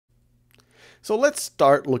So let's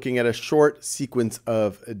start looking at a short sequence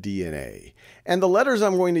of DNA. And the letters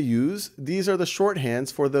I'm going to use, these are the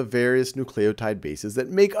shorthands for the various nucleotide bases that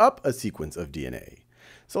make up a sequence of DNA.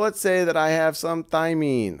 So let's say that I have some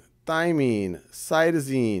thymine,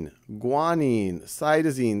 cytosine, guanine,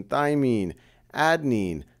 cytosine, thymine,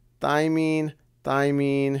 adenine, thymine,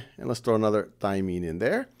 and let's throw another thymine in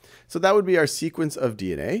there. So that would be our sequence of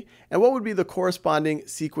DNA. And what would be the corresponding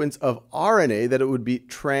sequence of RNA that it would be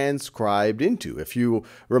transcribed into? If you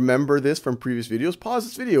remember this from previous videos, pause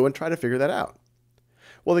this video and try to figure that out.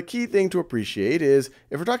 Well, the key thing to appreciate is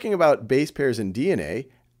if we're talking about base pairs in DNA,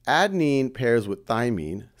 adenine pairs with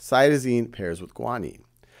thymine, cytosine pairs with guanine.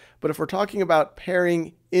 But if we're talking about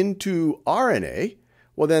pairing into RNA,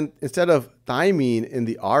 well then instead of thymine in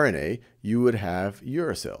the RNA, you would have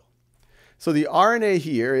uracil. So the RNA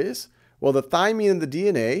here is, well, the thymine in the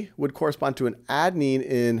DNA would correspond to an adenine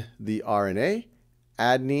in the RNA,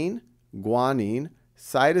 adenine, guanine,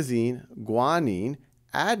 cytosine, guanine,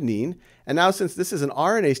 adenine. And now since this is an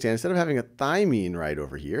RNA strand, instead of having a thymine right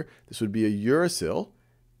over here, this would be a uracil,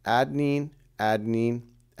 adenine, adenine,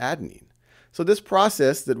 adenine. So this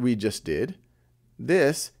process that we just did,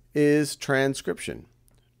 this is transcription.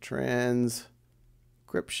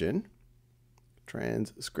 Transcription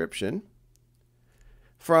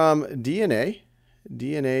from DNA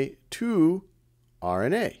to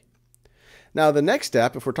RNA. Now the next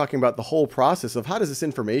step, if we're talking about the whole process of how does this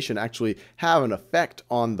information actually have an effect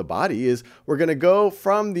on the body, is we're going to go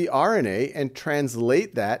from the RNA and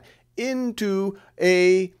translate that into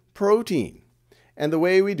a protein. And the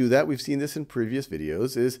way we do that, we've seen this in previous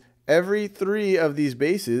videos, is every 3 of these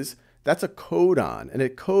bases, that's a codon, and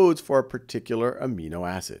it codes for a particular amino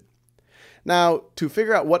acid. Now, to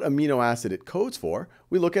figure out what amino acid it codes for,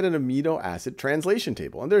 we look at an amino acid translation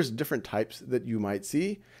table. And there's different types that you might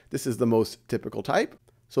see. This is the most typical type.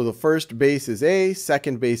 So the first base is A,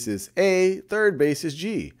 second base is A, third base is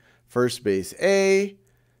G. First base A,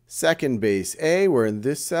 second base A, we're in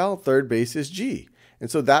this cell, third base is G. And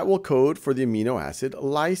so that will code for the amino acid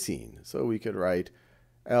lysine. So we could write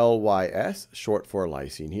LYS, short for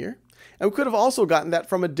lysine here. And we could have also gotten that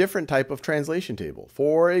from a different type of translation table.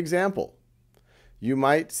 For example, you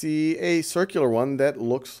might see a circular one that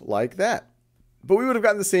looks like that. But we would have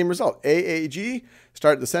gotten the same result. AAG,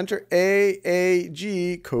 start at the center,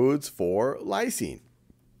 AAG codes for lysine.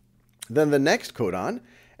 Then the next codon,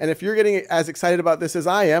 and if you're getting as excited about this as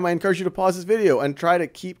I am, I encourage you to pause this video and try to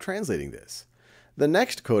keep translating this. The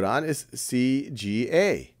next codon is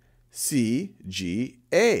CGA.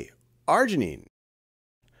 CGA, arginine.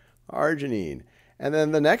 Arginine. And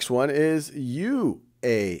then the next one is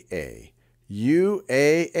UAA.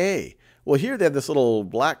 UAA. Well, here they have this little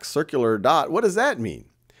black circular dot. What does that mean?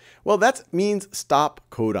 Well, that means stop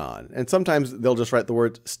codon. And sometimes they'll just write the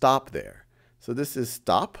word stop there. So this is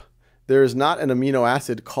stop. There is not an amino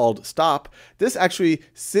acid called stop. This actually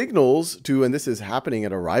signals to, and this is happening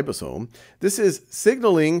at a ribosome, this is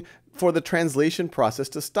signaling for the translation process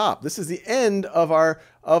to stop. This is the end of our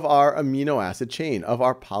amino acid chain, of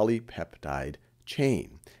our polypeptide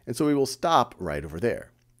chain. And so we will stop right over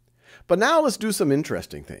there. But now let's do some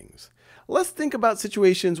interesting things. Let's think about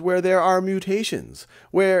situations where there are mutations,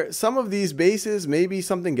 where some of these bases, maybe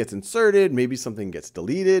something gets inserted, maybe something gets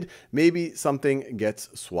deleted, maybe something gets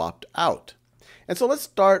swapped out. And so let's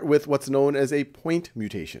start with what's known as a point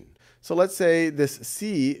mutation. So let's say this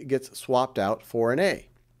C gets swapped out for an A.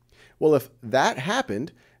 Well, if that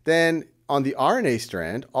happened, then on the RNA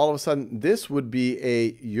strand, all of a sudden this would be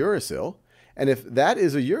a uracil. And if that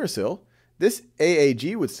is a uracil, this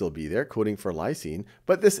AAG would still be there, coding for lysine,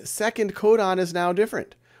 but this second codon is now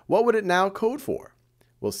different. What would it now code for?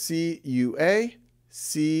 Well, CUA,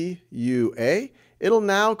 it'll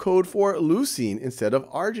now code for leucine instead of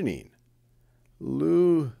arginine.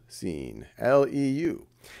 Leucine, L-E-U.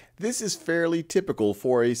 This is fairly typical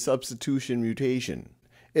for a substitution mutation.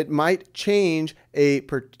 It might change a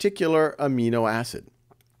particular amino acid,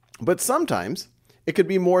 but sometimes it could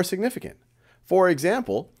be more significant. For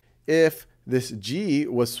example, if this G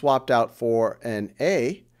was swapped out for an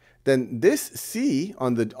A, then this C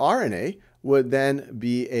on the RNA would then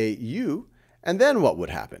be a U, and then what would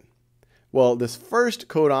happen? Well, this first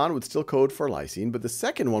codon would still code for lysine, but the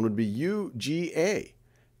second one would be UGA.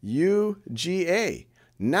 UGA.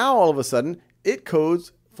 Now all of a sudden, it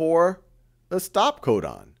codes for a stop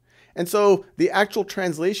codon. And so the actual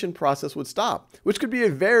translation process would stop, which could be a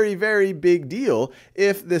very, very big deal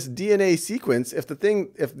if this DNA sequence, if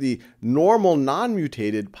the normal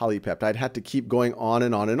non-mutated polypeptide had to keep going on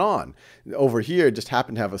and on and on. Over here, it just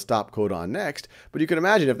happened to have a stop codon next. But you can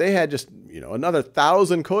imagine if they had just, another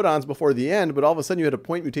 1,000 codons before the end, but all of a sudden you had a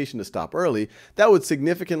point mutation to stop early, that would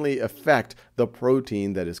significantly affect the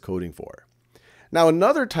protein that is coding for. Now,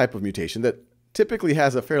 another type of mutation that typically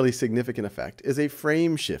has a fairly significant effect is a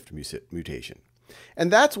frameshift mutation. And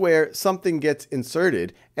that's where something gets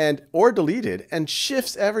inserted or deleted and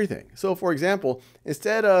shifts everything. So for example,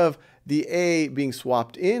 instead of the A being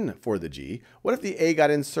swapped in for the G, what if the A got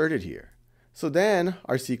inserted here? So then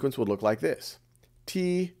our sequence would look like this.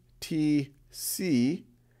 T, T, C,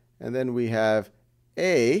 and then we have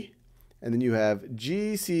A, and then you have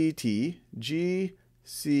G, C, T, G,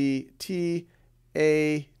 C, T,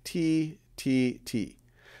 A, T, T, T.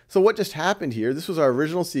 So what just happened here, this was our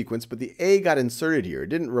original sequence, but the A got inserted here. It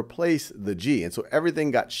didn't replace the G, and so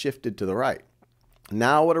everything got shifted to the right.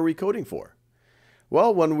 Now what are we coding for?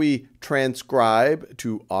 Well, when we transcribe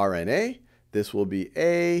to RNA, this will be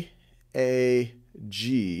A,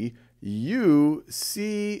 G, U,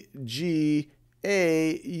 C, G,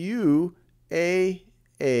 A, U, A.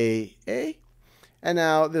 And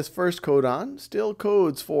now this first codon still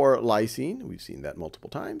codes for lysine. We've seen that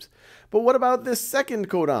multiple times. But what about this second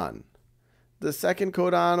codon? The second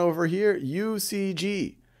codon over here,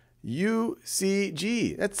 UCG.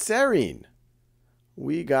 UCG, that's serine.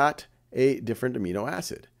 We got a different amino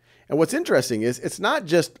acid. And what's interesting is it's not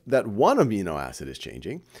just that one amino acid is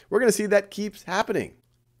changing. We're going to see that keeps happening.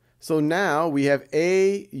 So now we have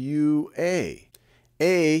AUA.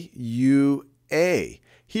 AUA.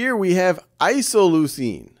 Here we have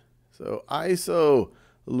isoleucine. So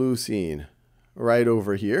isoleucine right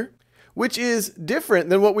over here, which is different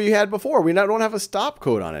than what we had before. We don't have a stop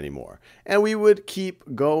codon anymore. And we would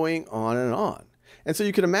keep going on and on. And so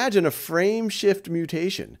you can imagine a frameshift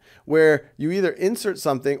mutation where you either insert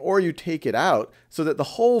something or you take it out so that the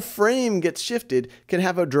whole frame gets shifted can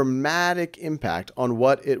have a dramatic impact on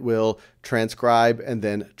what it will transcribe and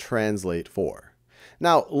then translate for.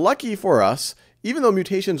 Now, lucky for us, even though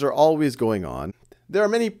mutations are always going on, there are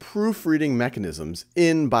many proofreading mechanisms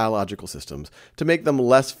in biological systems to make them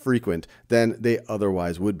less frequent than they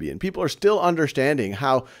otherwise would be. And people are still understanding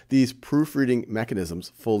how these proofreading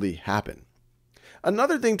mechanisms fully happen.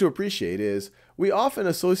 Another thing to appreciate is we often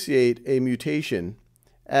associate a mutation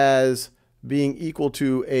as being equal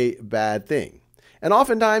to a bad thing. And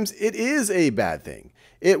oftentimes it is a bad thing.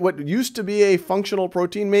 What used to be a functional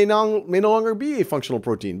protein may no longer be a functional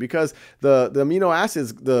protein because the amino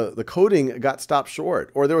acids, the coding got stopped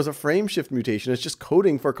short, or there was a frameshift mutation. It's just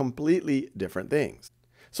coding for completely different things.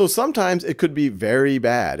 So sometimes it could be very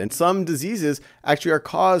bad, and some diseases actually are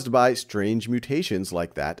caused by strange mutations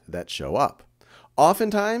like that show up.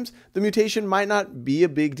 Oftentimes, the mutation might not be a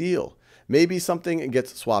big deal. Maybe something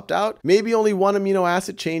gets swapped out. Maybe only one amino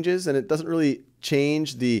acid changes and it doesn't really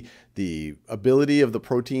change the ability of the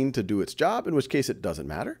protein to do its job, in which case it doesn't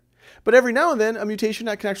matter. But every now and then, a mutation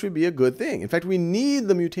that can actually be a good thing. In fact, we need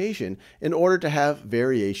the mutation in order to have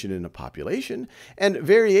variation in a population. And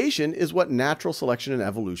variation is what natural selection and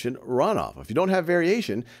evolution run off. If you don't have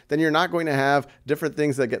variation, then you're not going to have different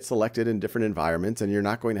things that get selected in different environments, and you're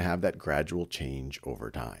not going to have that gradual change over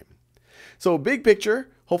time. So big picture,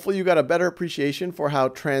 hopefully you got a better appreciation for how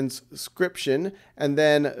transcription and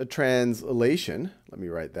then translation, let me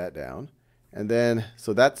write that down. And then,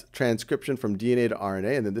 so that's transcription from DNA to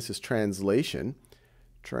RNA, and then this is translation.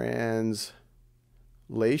 Translation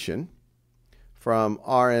from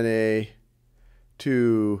RNA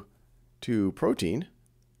to protein.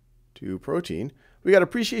 We got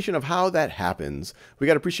appreciation of how that happens. We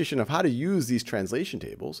got appreciation of how to use these translation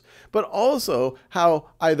tables, but also how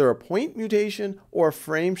either a point mutation or a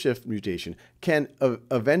frameshift mutation can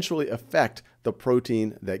eventually affect the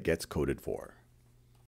protein that gets coded for.